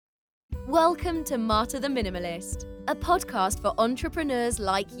Welcome to Marta the Minimalist, a podcast for entrepreneurs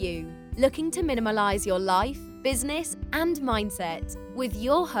like you, looking to minimalize your life, business, and mindset, with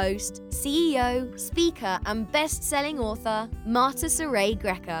your host, CEO, speaker, and best-selling author, Marta Saray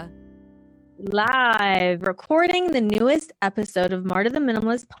Greca. Live, recording the newest episode of Marta the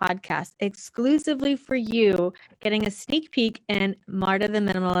Minimalist podcast exclusively for you, getting a sneak peek in Marta the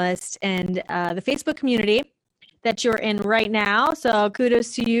Minimalist and the Facebook community that you're in right now. So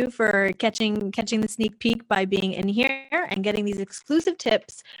kudos to you for catching the sneak peek by being in here and getting these exclusive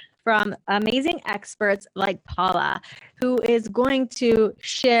tips from amazing experts like Paula, who is going to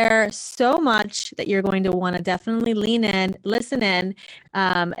share so much that you're going to want to definitely lean in, listen in,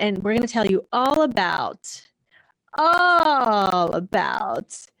 and we're going to tell you all about,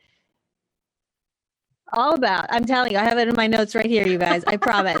 I'm telling you, I have it in my notes right here, you guys, I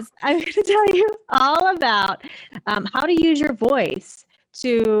promise. I'm going to tell you all about how to use your voice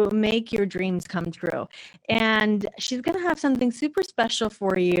to make your dreams come true. And she's going to have something super special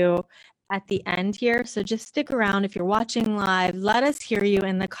for you at the end here. So just stick around. If you're watching live, let us hear you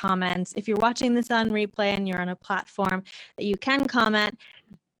in the comments. If you're watching this on replay and you're on a platform that you can comment,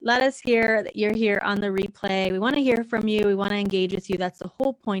 let us hear that you're here on the replay. We want to hear from you. We want to engage with you. That's the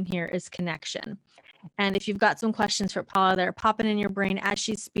whole point here, is connection. And if you've got some questions for Paula that are popping in your brain as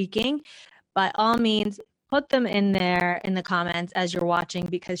she's speaking, by all means, put them in there in the comments as you're watching,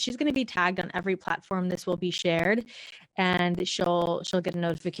 because she's going to be tagged on every platform this will be shared, and she'll get a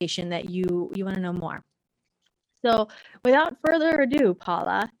notification that you want to know more. So without further ado,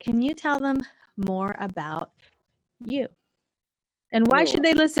 Paula, can you tell them more about you? And why should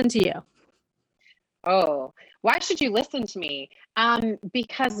they listen to you? Oh, why should you listen to me?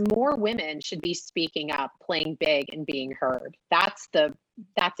 Because more women should be speaking up, playing big, and being heard. That's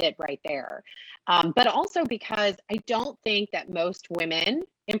it right there. But also because I don't think that most women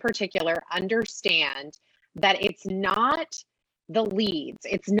in particular understand that it's not the leads,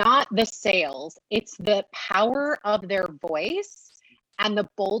 it's not the sales, it's the power of their voice and the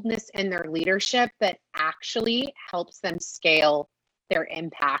boldness in their leadership that actually helps them scale their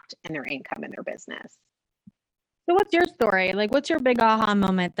impact and their income in their business. So what's your story? Like, what's your big aha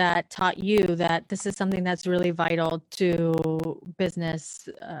moment that taught you that this is something that's really vital to business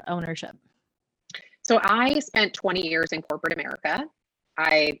ownership? So I spent 20 years in corporate America.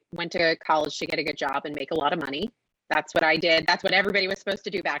 I went to college to get a good job and make a lot of money. That's what I did. That's what everybody was supposed to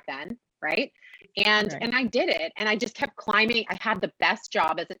do back then, right? And I did it, and I just kept climbing. I had the best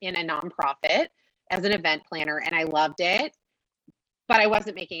job in a nonprofit as an event planner, and I loved it, but I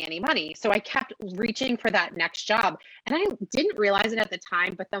wasn't making any money. So I kept reaching for that next job, and I didn't realize it at the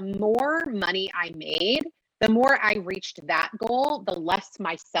time, but the more money I made, the more I reached that goal, the less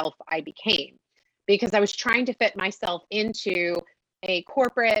myself I became, because I was trying to fit myself into a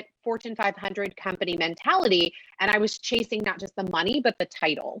corporate Fortune 500 company mentality. And I was chasing not just the money, but the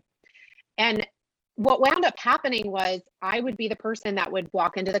title. And what wound up happening was I would be the person that would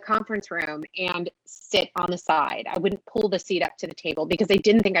walk into the conference room and sit on the side. I wouldn't pull the seat up to the table because I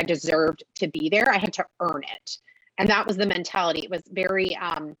didn't think I deserved to be there. I had to earn it. And that was the mentality. It was very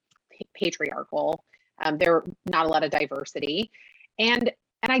patriarchal. There were not a lot of diversity. And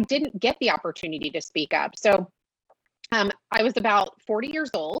I didn't get the opportunity to speak up. So I was about 40 years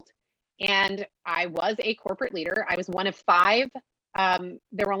old, and I was a corporate leader. I was one of five.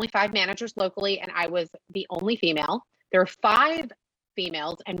 There were only 5 managers locally, and I was the only female. There were 5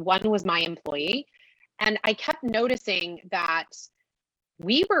 females, and one was my employee. And I kept noticing that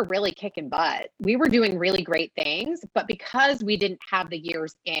we were really kicking butt. We were doing really great things, but because we didn't have the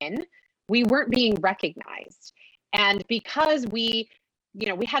years in, we weren't being recognized. And because we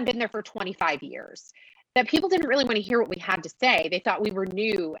hadn't been there for 25 years, that people didn't really want to hear what we had to say. They thought we were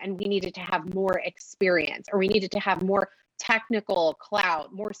new and we needed to have more experience, or we needed to have more technical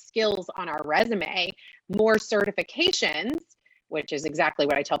clout, more skills on our resume, more certifications, which is exactly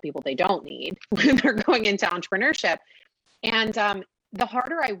what I tell people they don't need when they're going into entrepreneurship. And the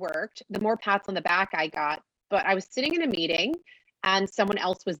harder I worked, the more pats on the back I got. But I was sitting in a meeting and someone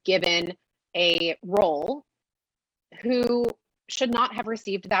else was given a role who should not have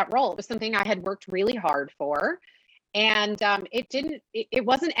received that role. It was something I had worked really hard for. And it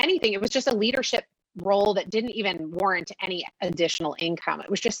wasn't anything. It was just a leadership role that didn't even warrant any additional income. It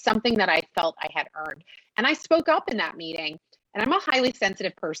was just something that I felt I had earned. And I spoke up in that meeting, and I'm a highly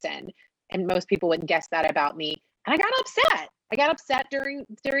sensitive person, and most people wouldn't guess that about me. And I got upset.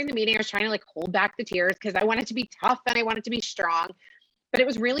 during the meeting. I was trying to hold back the tears because I wanted to be tough and I wanted to be strong. But it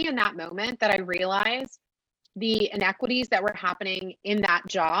was really in that moment that I realized the inequities that were happening in that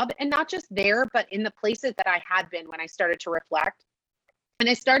job, and not just there, but in the places that I had been when I started to reflect. And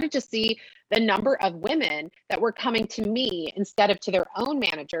I started to see the number of women that were coming to me instead of to their own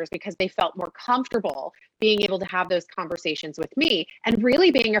managers because they felt more comfortable being able to have those conversations with me and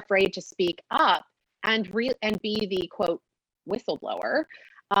really being afraid to speak up and be the quote whistleblower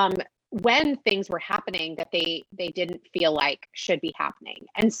when things were happening that they didn't feel like should be happening.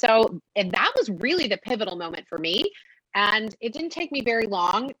 And that was really the pivotal moment for me. And it didn't take me very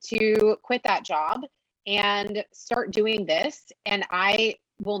long to quit that job and start doing this. And I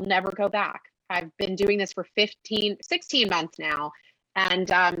will never go back. I've been doing this for 16 months now.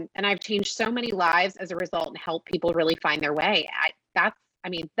 And I've changed so many lives as a result and helped people really find their way.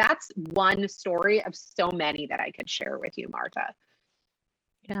 That's one story of so many that I could share with you, Marta.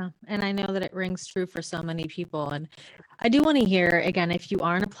 Yeah. And I know that it rings true for so many people. And I do want to hear, again, if you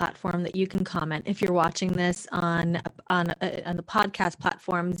are on a platform that you can comment, if you're watching this on the podcast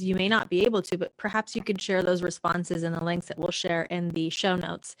platforms, you may not be able to, but perhaps you could share those responses in the links that we'll share in the show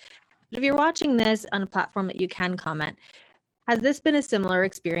notes. But if you're watching this on a platform that you can comment, has this been a similar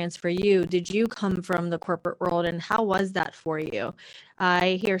experience for you? Did you come from the corporate world, and how was that for you?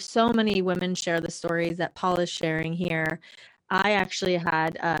 I hear so many women share the stories that Paula's sharing here. I actually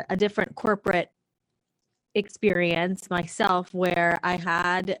had a different corporate experience myself where I've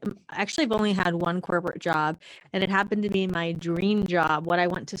only had one corporate job, and it happened to be my dream job, what I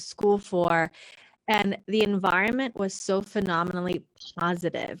went to school for. And the environment was so phenomenally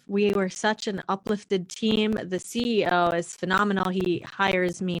positive. We were such an uplifted team. The CEO is phenomenal. He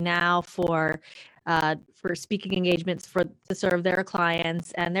hires me now for speaking engagements to serve their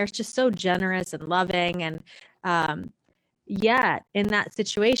clients. And they're just so generous and loving. And yet in that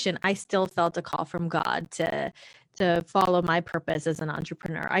situation, I still felt a call from God to follow my purpose as an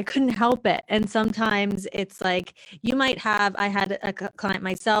entrepreneur. I couldn't help it. And sometimes it's like I had a client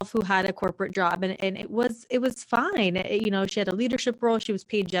myself who had a corporate job, and it was fine. She had a leadership role. She was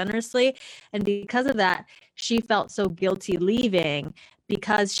paid generously. And because of that, she felt so guilty leaving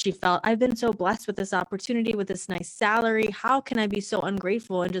because she felt, I've been so blessed with this opportunity, with this nice salary. How can I be so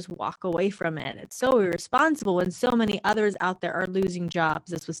ungrateful and just walk away from it? It's so irresponsible when so many others out there are losing jobs.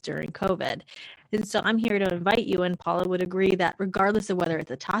 This was during COVID. And so I'm here to invite you, and Paula would agree that regardless of whether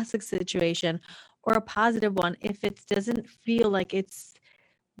it's a toxic situation or a positive one, if it doesn't feel like it's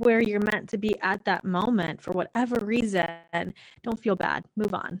where you're meant to be at that moment for whatever reason, don't feel bad.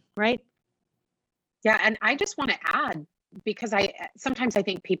 Move on, right? Yeah, and I just want to add, because sometimes I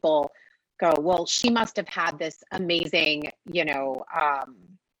think people go, well, she must have had this amazing,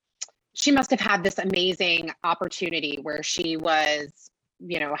 she must have had this amazing opportunity where she was,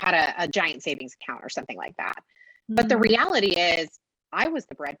 had a giant savings account or something like that. Mm-hmm. But the reality is I was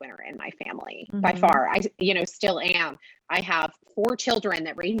the breadwinner in my family by far. I, still am. I have 4 children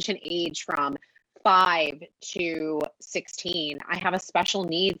that range in age from 5 to 16. I have a special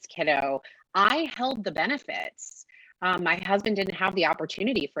needs kiddo. I held the benefits. My husband didn't have the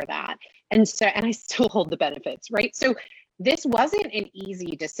opportunity for that. And I still hold the benefits, right? So this wasn't an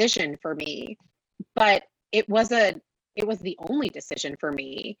easy decision for me, but it was the only decision for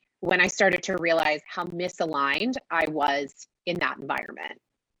me when I started to realize how misaligned I was in that environment.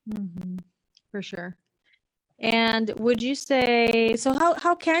 Mm-hmm. For sure. And would you say, so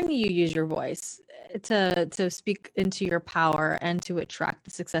how can you use your voice to speak into your power and to attract the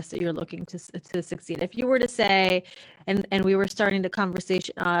success that you're looking to succeed? If you were to say, and we were starting the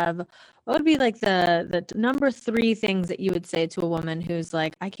conversation of what would be like the number 3 things that you would say to a woman who's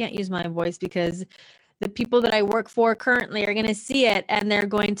like, I can't use my voice because the people that I work for currently are going to see it and they're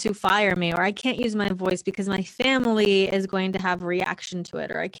going to fire me, or I can't use my voice because my family is going to have a reaction to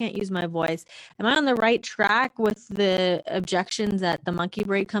it, or I can't use my voice. Am I on the right track with the objections that the monkey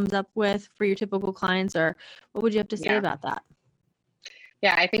brain comes up with for your typical clients, or what would you have to say about that?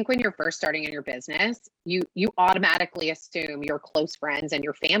 Yeah, I think when you're first starting in your business, you automatically assume your close friends and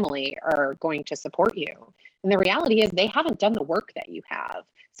your family are going to support you. And the reality is they haven't done the work that you have.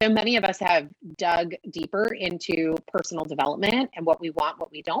 So many of us have dug deeper into personal development and what we want,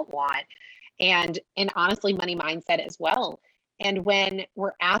 what we don't want, and honestly, money mindset as well. And when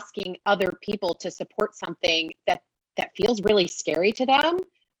we're asking other people to support something that feels really scary to them,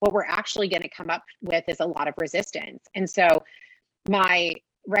 what we're actually going to come up with is a lot of resistance. And so my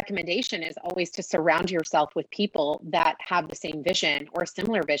recommendation is always to surround yourself with people that have the same vision or a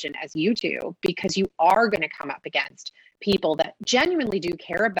similar vision as you do, because you are going to come up against people that genuinely do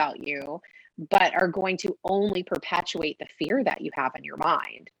care about you, but are going to only perpetuate the fear that you have in your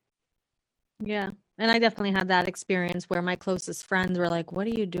mind. Yeah. And I definitely had that experience where my closest friends were like, "What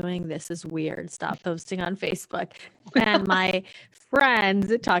are you doing? This is weird. Stop posting on Facebook." And my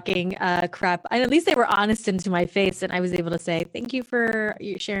friends talking crap. And at least they were honest into my face, and I was able to say, "Thank you for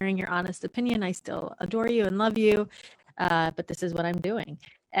sharing your honest opinion. I still adore you and love you, but this is what I'm doing."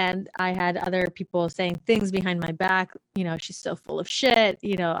 And I had other people saying things behind my back, she's so full of shit.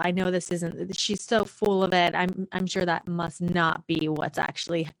 I know this isn't, she's so full of it. I'm sure that must not be what's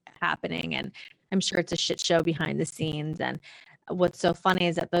actually happening. And I'm sure it's a shit show behind the scenes. And what's so funny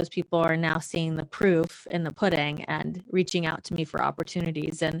is that those people are now seeing the proof in the pudding and reaching out to me for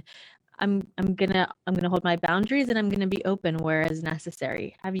opportunities. And I'm gonna hold my boundaries, and I'm gonna be open where is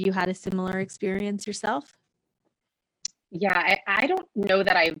necessary. Have you had a similar experience yourself? Yeah, I don't know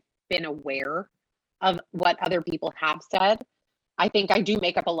that I've been aware of what other people have said. I think I do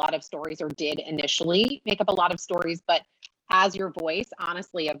make up a lot of stories, or did initially make up a lot of stories, but as your voice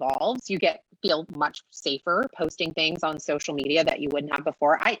honestly evolves, you feel much safer posting things on social media that you wouldn't have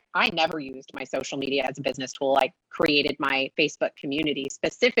before. I never used my social media as a business tool. I created my Facebook community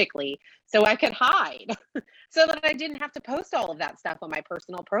specifically so I could hide, so that I didn't have to post all of that stuff on my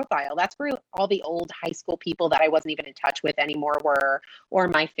personal profile. That's where all the old high school people that I wasn't even in touch with anymore were, or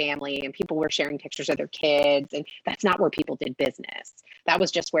my family, and people were sharing pictures of their kids. And that's not where people did business. That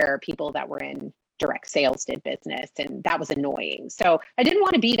was just where people that were in direct sales did business, and that was annoying. So I didn't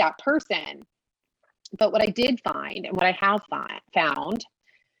want to be that person. But what I did find, and what I have found,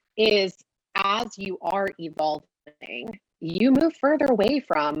 is as you are evolving, you move further away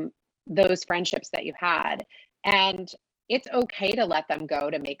from those friendships that you had. And it's okay to let them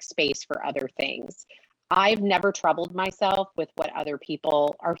go to make space for other things. I've never troubled myself with what other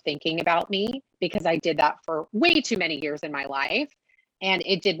people are thinking about me, because I did that for way too many years in my life. And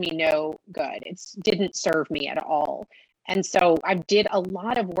it did me no good. It didn't serve me at all. And so I did a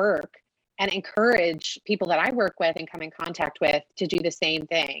lot of work and encourage people that I work with and come in contact with to do the same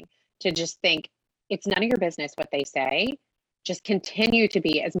thing, to just think it's none of your business what they say. Just continue to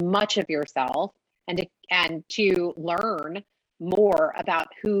be as much of yourself, and to learn more about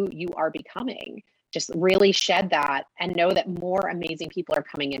who you are becoming. Just really shed that and know that more amazing people are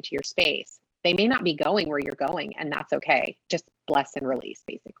coming into your space. They may not be going where you're going, and that's okay. Just bless and release,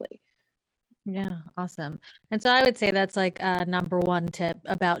 basically. Yeah, awesome. And so I would say that's like number one tip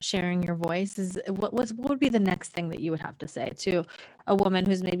about sharing your voice is what would be the next thing that you would have to say to a woman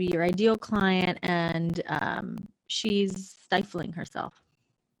who's maybe your ideal client, and she's stifling herself?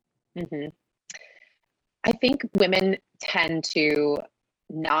 Mm-hmm. I think women tend to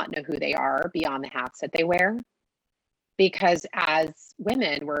not know who they are beyond the hats that they wear, because as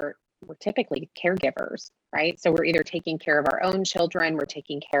women, we're typically caregivers, right? So we're either taking care of our own children, we're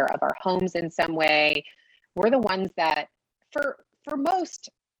taking care of our homes in some way. We're the ones that, for most,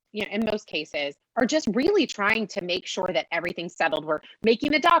 in most cases, are just really trying to make sure that everything's settled. We're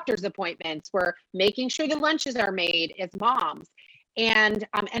making the doctor's appointments, we're making sure the lunches are made as moms. And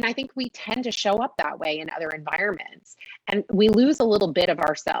I think we tend to show up that way in other environments, and we lose a little bit of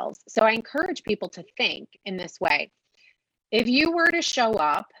ourselves. So I encourage people to think in this way. If you were to show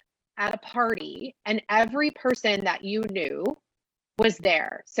up at a party and every person that you knew was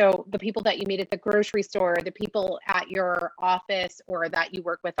there, so the people that you meet at the grocery store, the people at your office or that you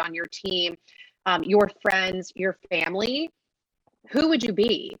work with on your team, your friends, your family, who would you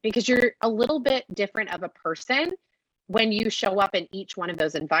be? Because you're a little bit different of a person when you show up in each one of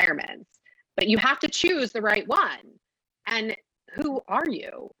those environments, but you have to choose the right one. And who are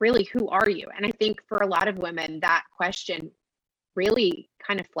you? Really, who are you? And I think for a lot of women, that question really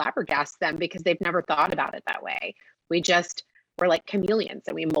kind of flabbergasts them, because they've never thought about it that way. We're like chameleons,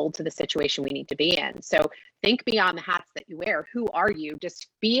 and we mold to the situation we need to be in. So think beyond the hats that you wear. Who are you? Just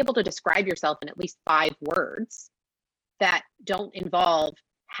be able to describe yourself in at least 5 words that don't involve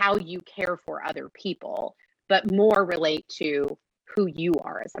how you care for other people, but more relate to who you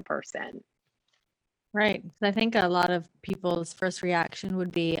are as a person. Right. So I think a lot of people's first reaction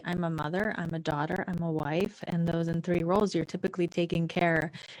would be, I'm a mother, I'm a daughter, I'm a wife. And those in 3 roles, you're typically taking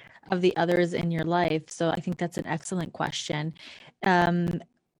care of the others in your life. So I think that's an excellent question. Can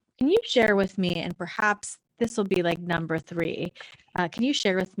you share with me, and perhaps this will be like number 3, can you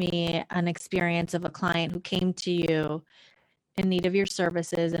share with me an experience of a client who came to you in need of your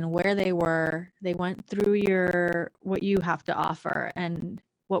services, and where they went through what you have to offer, and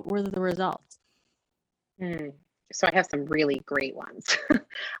what were the results? So I have some really great ones.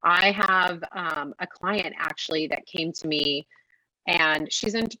 I have a client actually that came to me And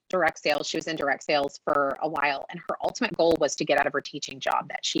she's in direct sales. She was in direct sales for a while. And her ultimate goal was to get out of her teaching job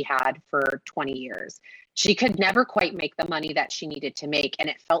that she had for 20 years. She could never quite make the money that she needed to make. And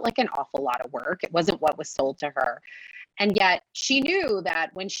it felt like an awful lot of work. It wasn't what was sold to her. And yet she knew that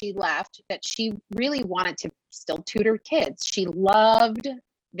when she left, that she really wanted to still tutor kids. She loved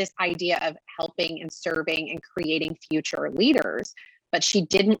this idea of helping and serving and creating future leaders, but she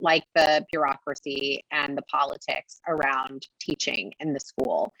didn't like the bureaucracy and the politics around teaching in the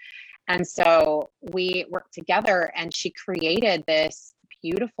school. And so we worked together and she created this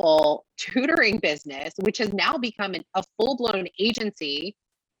beautiful tutoring business, which has now become a full-blown agency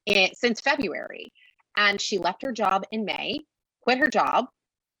since February. And she left her job in May, quit her job,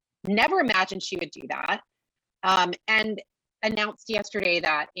 never imagined she would do that, and announced yesterday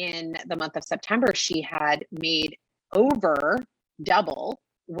that in the month of September, she had made over double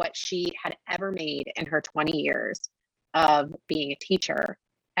what she had ever made in her 20 years of being a teacher.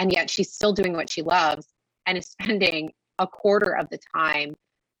 And yet she's still doing what she loves and is spending a quarter of the time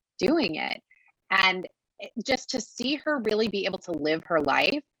doing it. And just to see her really be able to live her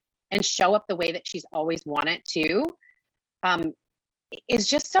life and show up the way that she's always wanted to, is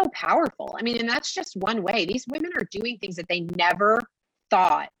just so powerful. I mean, and that's just one way. These women are doing things that they never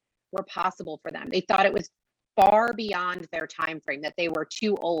thought were possible for them. They thought it was far beyond their time frame, that they were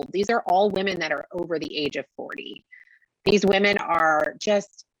too old. These are all women that are over the age of 40. These women are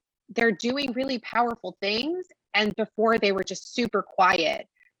just, they're doing really powerful things. And before, they were just super quiet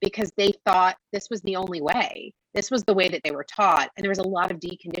because they thought this was the only way. This was the way that they were taught. And there was a lot of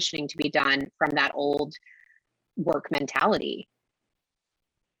deconditioning to be done from that old work mentality.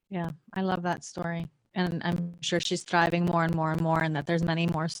 Yeah, I love that story. And I'm sure she's thriving more and more and more, and that there's many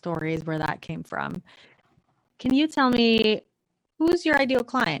more stories where that came from. Can you tell me, who's your ideal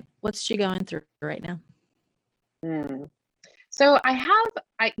client? What's she going through right now? So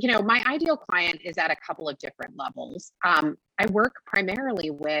my ideal client is at a couple of different levels. I work primarily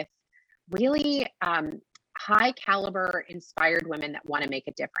with really high caliber, inspired women that want to make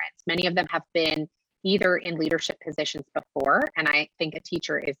a difference. Many of them have been either in leadership positions before, and I think a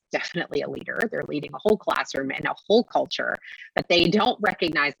teacher is definitely a leader. They're leading a whole classroom and a whole culture, but they don't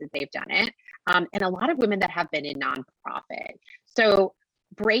recognize that they've done it. And a lot of women that have been in nonprofit. So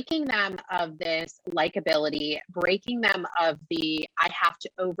breaking them of this likability, breaking them of the I have to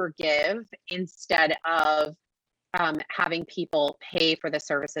overgive instead of having people pay for the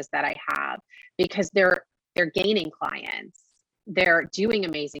services that I have, because they're gaining clients, they're doing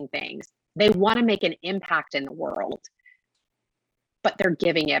amazing things. They want to make an impact in the world, but they're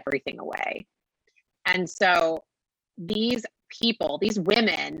giving everything away. And so these people, these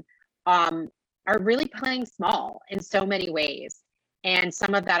women, are really playing small in so many ways. And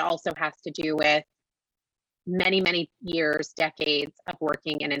some of that also has to do with many, many years, decades of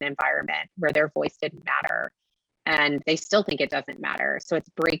working in an environment where their voice didn't matter. And they still think it doesn't matter. So it's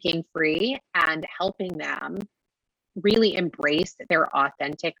breaking free and helping them really embrace their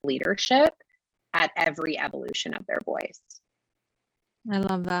authentic leadership at every evolution of their voice. I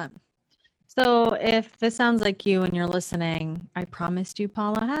love that. So if this sounds like you and you're listening, I promised you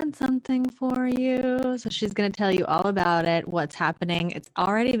Paula had something for you. So she's going to tell you all about it, what's happening. It's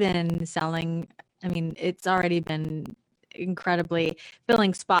already been selling. I mean, it's already been incredibly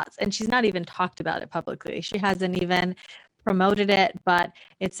filling spots, and she's not even talked about it publicly. She hasn't even promoted it, but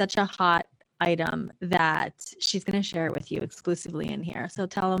it's such a hot item that she's going to share it with you exclusively in here. So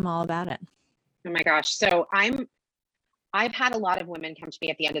tell them all about it. Oh my gosh. So I've had a lot of women come to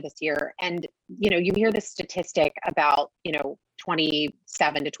me at the end of this year, and you hear this statistic about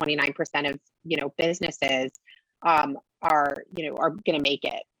 27 to 29% of businesses are going to make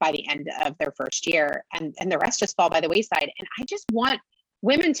it by the end of their first year, and the rest just fall by the wayside. And I just want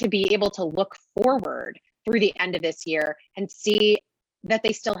women to be able to look forward through the end of this year and see that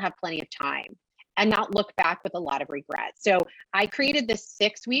they still have plenty of time and not look back with a lot of regret. So I created this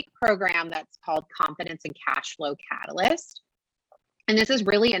 6-week program that's called Confidence and Cash Flow Catalyst. And this is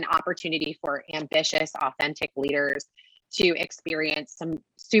really an opportunity for ambitious, authentic leaders to experience some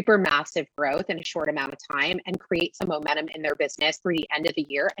super massive growth in a short amount of time and create some momentum in their business through the end of the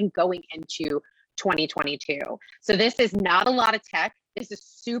year and going into 2022. So this is not a lot of tech. This is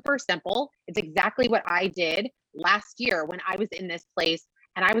super simple. It's exactly what I did last year when I was in this place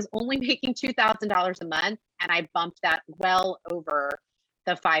and I was only making $2,000 a month, and I bumped that well over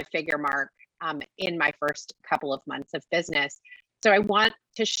the 5-figure mark in my first couple of months of business. So I want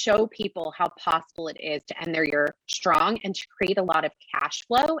to show people how possible it is to end their year strong and to create a lot of cash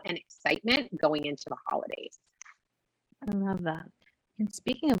flow and excitement going into the holidays. I love that. And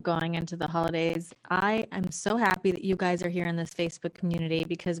speaking of going into the holidays, I am so happy that you guys are here in this Facebook community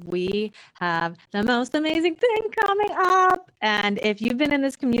because we have the most amazing thing coming up. And if you've been in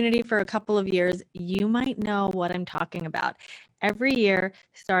this community for a couple of years, you might know what I'm talking about. Every year,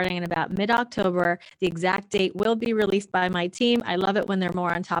 starting in about mid-October, the exact date will be released by my team. I love it when they're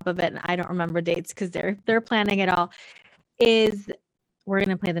more on top of it, and I don't remember dates because they're planning it all. We're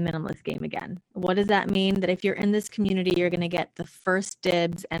going to play the minimalist game again. What does that mean? That if you're in this community, you're going to get the first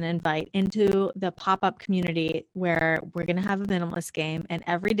dibs and invite into the pop-up community where we're going to have a minimalist game. And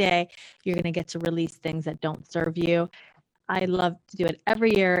every day you're going to get to release things that don't serve you. I love to do it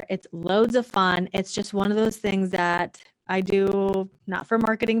every year. It's loads of fun. It's just one of those things that I do not for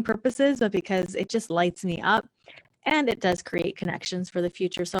marketing purposes, but because it just lights me up. And it does create connections for the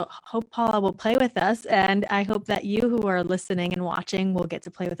future. So hope Paula will play with us. And I hope that you who are listening and watching will get to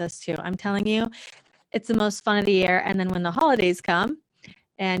play with us too. I'm telling you, it's the most fun of the year. And then when the holidays come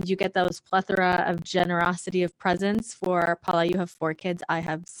and you get those plethora of generosity of presents for Paula, you have 4 kids. I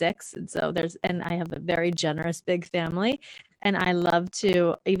have 6. And I have a very generous big family. And I love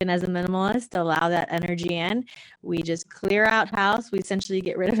to, even as a minimalist, allow that energy in. We just clear out house. We essentially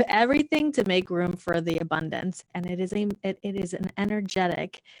get rid of everything to make room for the abundance. And it is an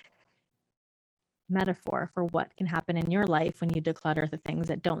energetic metaphor for what can happen in your life when you declutter the things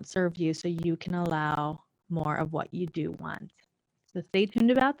that don't serve you so you can allow more of what you do want. So stay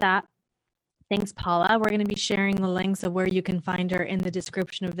tuned about that. Thanks, Paula. We're going to be sharing the links of where you can find her in the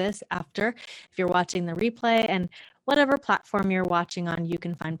description of this after. If you're watching the replay and whatever platform you're watching on, you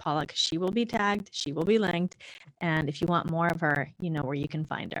can find Paula because she will be tagged, she will be linked. And if you want more of her, you know where you can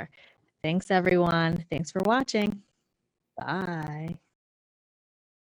find her. Thanks, everyone. Thanks for watching. Bye.